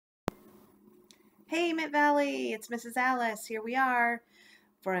Hey, Mint Valley, it's Mrs. Alice. Here we are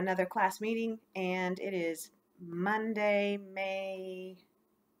for another class meeting, and it is Monday, May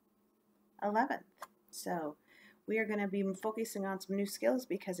 11th. So we are going to be focusing on some new skills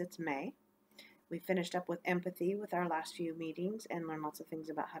because it's May. We finished up with empathy with our last few meetings and learned lots of things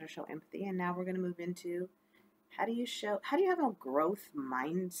about how to show empathy, and now we're going to move into how do you have a growth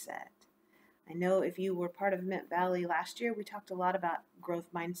mindset? I know if you were part of Mint Valley last year, we talked a lot about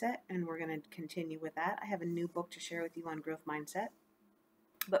growth mindset, and we're going to continue with that. I have a new book to share with you on growth mindset.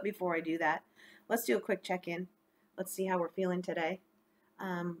 But before I do that, let's do a quick check-in. Let's see how we're feeling today.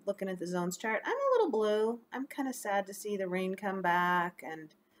 Looking at the zones chart, I'm a little blue. I'm kind of sad to see the rain come back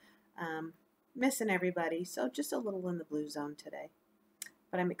and missing everybody. So just a little in the blue zone today.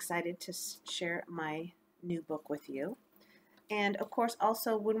 But I'm excited to share my new book with you. And of course,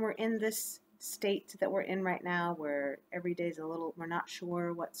 also when we're in this state that we're in right now, where every day's we're not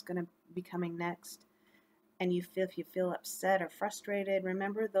sure what's going to be coming next, and if you feel upset or frustrated,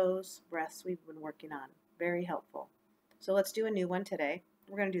 remember those breaths we've been working on. Very helpful. So let's do a new one today.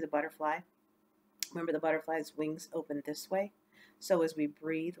 We're going to do the butterfly. Remember, the butterfly's wings open this way. So as we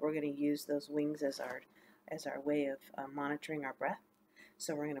breathe, we're going to use those wings as our way of monitoring our breath.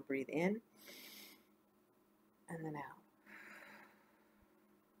 So we're going to breathe in and then out.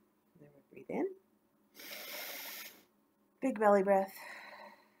 Then we breathe in. Big belly breath.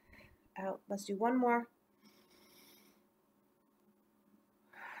 Out. Let's do one more.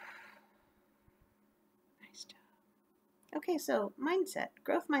 Nice job. Okay, so mindset,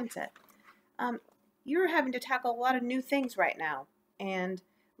 growth mindset. You're having to tackle a lot of new things right now, and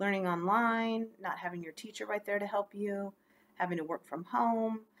learning online, not having your teacher right there to help you, having to work from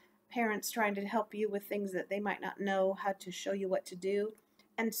home, parents trying to help you with things that they might not know how to show you what to do.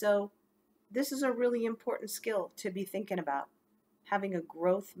 And so this is a really important skill to be thinking about, having a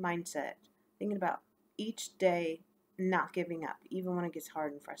growth mindset, thinking about each day not giving up, even when it gets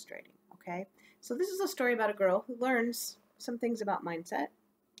hard and frustrating, okay? So this is a story about a girl who learns some things about mindset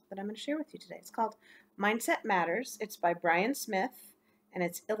that I'm going to share with you today. It's called Mindset Matters. It's by Brian Smith, and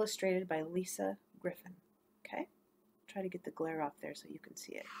it's illustrated by Lisa Griffin, okay? Try to get the glare off there so you can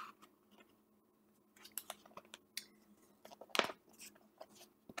see it.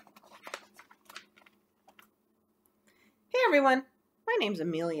 Hey everyone, my name's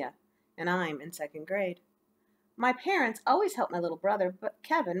Amelia, and I'm in second grade. My parents always helped my little brother,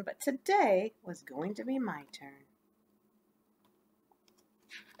 Kevin, but today was going to be my turn.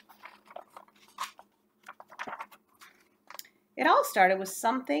 It all started with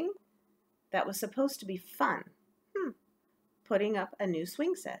something that was supposed to be fun. Putting up a new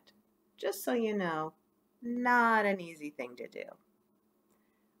swing set. Just so you know, not an easy thing to do.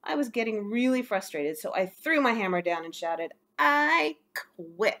 I was getting really frustrated, so I threw my hammer down and shouted, "I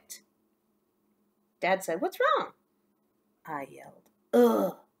quit." Dad said, "What's wrong?" I yelled,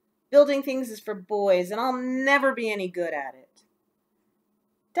 "Ugh, building things is for boys, and I'll never be any good at it."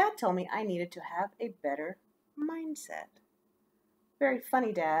 Dad told me I needed to have a better mindset. Very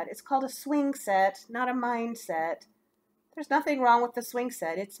funny, Dad. It's called a swing set, not a mindset. There's nothing wrong with the swing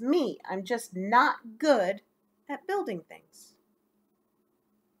set. It's me. I'm just not good at building things.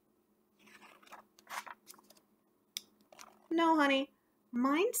 No, honey.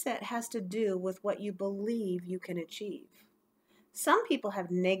 Mindset has to do with what you believe you can achieve. Some people have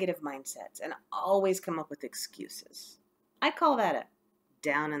negative mindsets and always come up with excuses. I call that a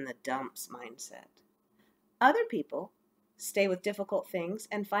down in the dumps mindset. Other people stay with difficult things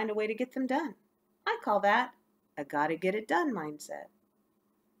and find a way to get them done. I call that a gotta get it done mindset.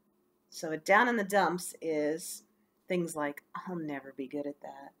 So a down in the dumps is things like, I'll never be good at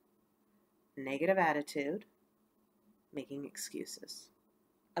that. Negative attitude, making excuses.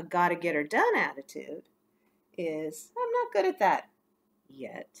 A gotta get her done attitude is, I'm not good at that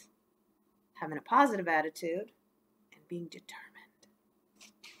yet. Having a positive attitude and being determined.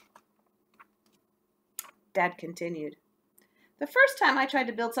 Dad continued, "The first time I tried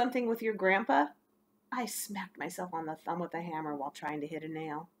to build something with your grandpa, I smacked myself on the thumb with a hammer while trying to hit a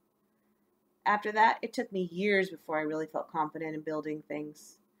nail. After that, it took me years before I really felt confident in building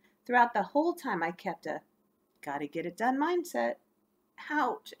things. Throughout the whole time, I kept a gotta get it done mindset.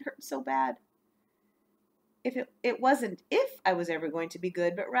 Ouch, it hurt so bad. It wasn't if I was ever going to be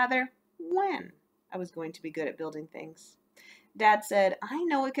good, but rather when I was going to be good at building things." Dad said, "I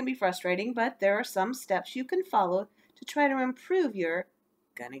know it can be frustrating, but there are some steps you can follow to try to improve your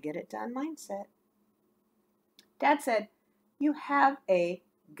gonna get it done mindset." Dad said, "You have a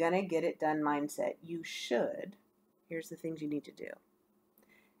gonna get it done mindset. You should." Here's the things you need to do.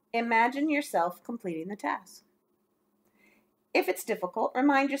 Imagine yourself completing the task. If it's difficult,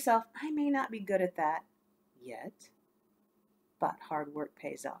 remind yourself, I may not be good at that yet, but hard work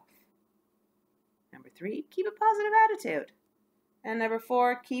pays off. Number 3, keep a positive attitude. And number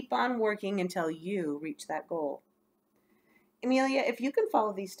 4, keep on working until you reach that goal. Amelia, if you can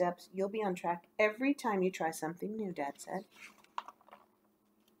follow these steps, you'll be on track every time you try something new, Dad said.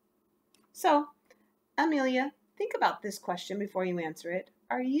 So, Amelia, think about this question before you answer it.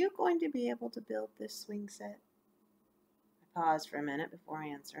 Are you going to be able to build this swing set? I paused for a minute before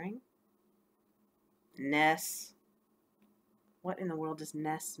answering. Ness. What in the world does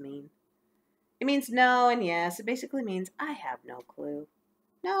ness mean? It means no and yes. It basically means I have no clue.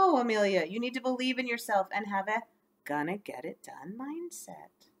 No, Amelia, you need to believe in yourself and have a gonna get it done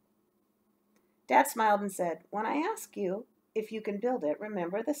mindset. Dad smiled and said, when I ask you if you can build it,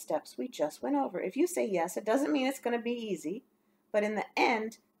 remember the steps we just went over. If you say yes, it doesn't mean it's going to be easy, but in the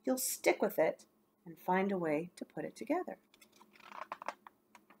end, you'll stick with it and find a way to put it together.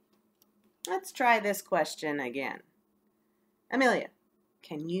 Let's try this question again. Amelia,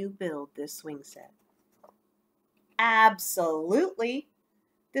 can you build this swing set? Absolutely.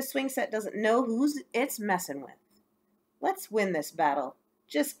 This swing set doesn't know who it's messing with. Let's win this battle.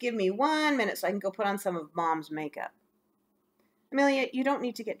 Just give me 1 minute so I can go put on some of Mom's makeup. Amelia, you don't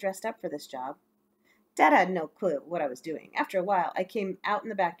need to get dressed up for this job. Dad had no clue what I was doing. After a while, I came out in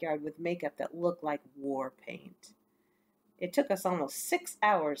the backyard with makeup that looked like war paint. It took us almost 6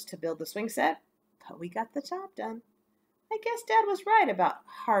 hours to build the swing set, but we got the job done. I guess Dad was right about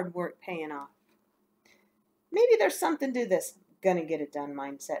hard work paying off. Maybe there's something to this gonna get it done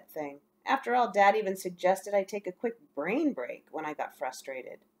mindset thing. After all, Dad even suggested I take a quick brain break when I got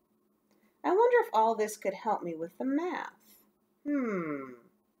frustrated. I wonder if all this could help me with the math.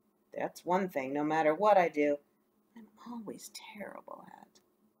 That's one thing, no matter what I do, I'm always terrible at.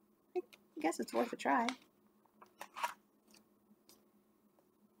 I guess it's worth a try.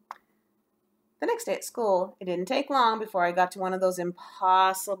 The next day at school, it didn't take long before I got to one of those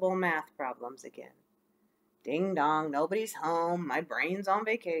impossible math problems again. Ding dong, nobody's home, my brain's on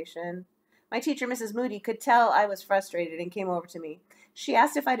vacation. My teacher, Mrs. Moody, could tell I was frustrated and came over to me. She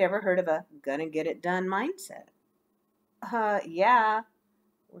asked if I'd ever heard of a gonna get it done mindset. Yeah.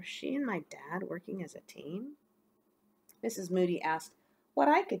 Were she and my dad working as a team? Mrs. Moody asked what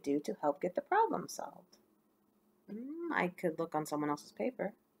I could do to help get the problem solved. I could look on someone else's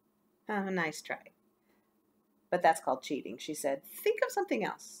paper. Nice try. But that's called cheating, she said. Think of something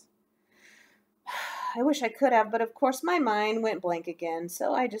else. I wish I could have, but of course my mind went blank again,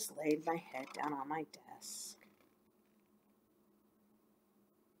 so I just laid my head down on my desk.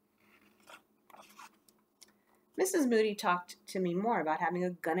 Mrs. Moody talked to me more about having a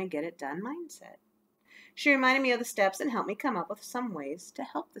gonna get it done mindset. She reminded me of the steps and helped me come up with some ways to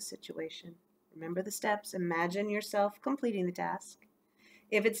help the situation. Remember the steps. Imagine yourself completing the task.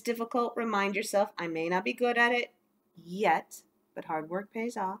 If it's difficult, remind yourself, I may not be good at it yet, but hard work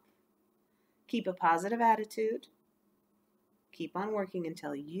pays off. Keep a positive attitude. Keep on working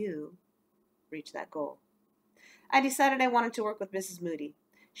until you reach that goal. I decided I wanted to work with Mrs. Moody.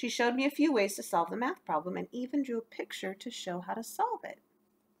 She showed me a few ways to solve the math problem and even drew a picture to show how to solve it.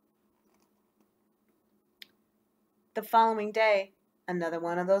 The following day, another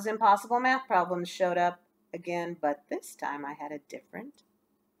one of those impossible math problems showed up again, but this time I had a different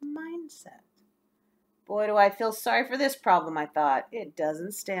mindset. Boy, do I feel sorry for this problem, I thought. It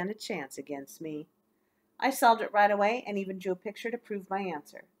doesn't stand a chance against me. I solved it right away and even drew a picture to prove my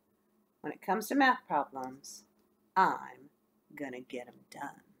answer. When it comes to math problems, I'm gonna get them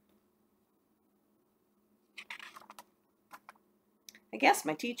done. I guess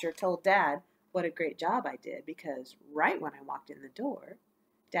my teacher told Dad what a great job I did because right when I walked in the door,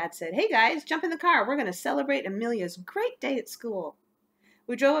 Dad said, "Hey guys, jump in the car. We're going to celebrate Amelia's great day at school."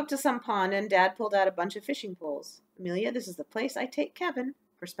 We drove up to some pond and Dad pulled out a bunch of fishing poles. "Amelia, this is the place I take Kevin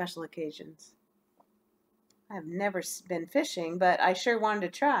for special occasions." I've never been fishing, but I sure wanted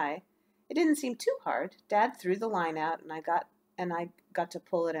to try. It didn't seem too hard. Dad threw the line out and I got to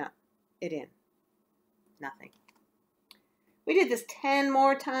pull it in. Nothing. We did this 10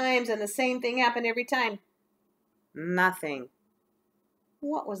 more times and the same thing happened every time. Nothing.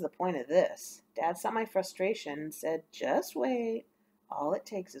 What was the point of this? Dad saw my frustration and said, "Just wait. All it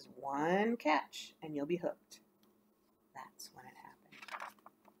takes is one catch and you'll be hooked." That's when it happened.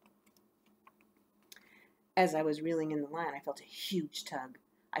 As I was reeling in the line, I felt a huge tug.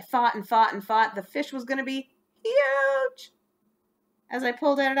 I fought and fought and fought. The fish was going to be huge. As I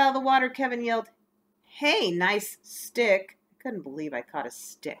pulled it out of the water, Kevin yelled, "Hey, nice stick." I couldn't believe I caught a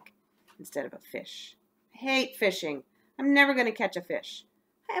stick instead of a fish. I hate fishing. I'm never going to catch a fish.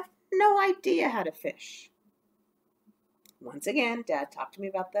 I have no idea how to fish. Once again, Dad talked to me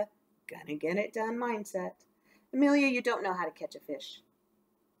about the gonna get it done mindset. Amelia, you don't know how to catch a fish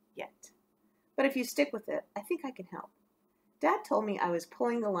yet. But if you stick with it, I think I can help. Dad told me I was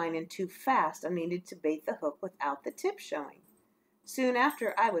pulling the line in too fast and needed to bait the hook without the tip showing. Soon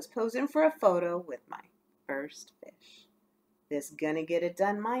after, I was posing for a photo with my first fish. This gonna get it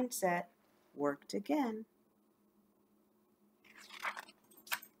done mindset worked again.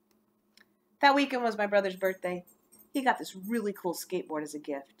 That weekend was my brother's birthday. He got this really cool skateboard as a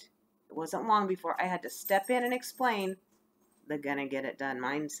gift. It wasn't long before I had to step in and explain the gonna get it done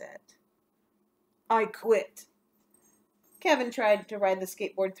mindset. I quit. Kevin tried to ride the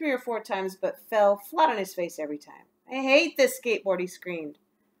skateboard 3 or 4 times but fell flat on his face every time. I hate this skateboard, he screamed.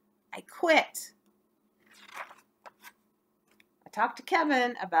 I quit. I talked to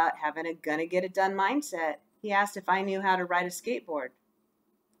Kevin about having a gonna get it done mindset. He asked if I knew how to ride a skateboard.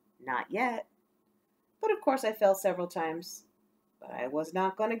 Not yet. But of course I fell several times. But I was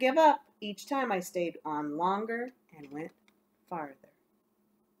not going to give up. Each time I stayed on longer and went farther.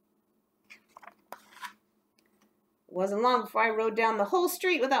 It wasn't long before I rode down the whole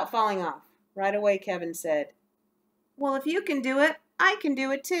street without falling off. Right away, Kevin said, "Well, if you can do it, I can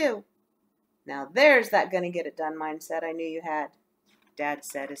do it too." Now there's that gonna get it done mindset I knew you had, Dad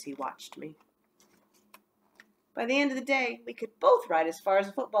said as he watched me. By the end of the day, we could both ride as far as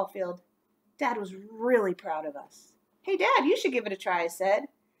a football field. Dad was really proud of us. "Hey, Dad, you should give it a try," I said.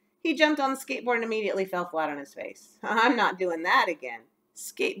 He jumped on the skateboard and immediately fell flat on his face. "I'm not doing that again.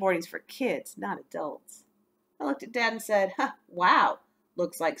 Skateboarding's for kids, not adults." I looked at Dad and said, "Wow,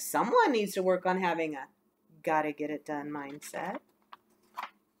 looks like someone needs to work on having a gotta get it done mindset."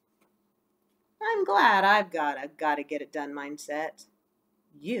 I'm glad I've got a gotta get it done mindset.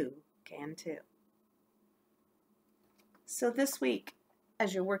 You can too. So this week,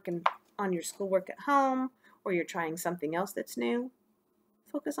 as you're working on your schoolwork at home, or you're trying something else that's new,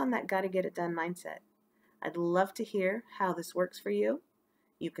 focus on that gotta get it done mindset. I'd love to hear how this works for you.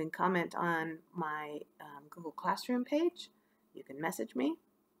 You can comment on my Google Classroom page. You can message me.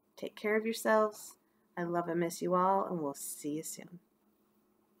 Take care of yourselves. I love and miss you all, and we'll see you soon.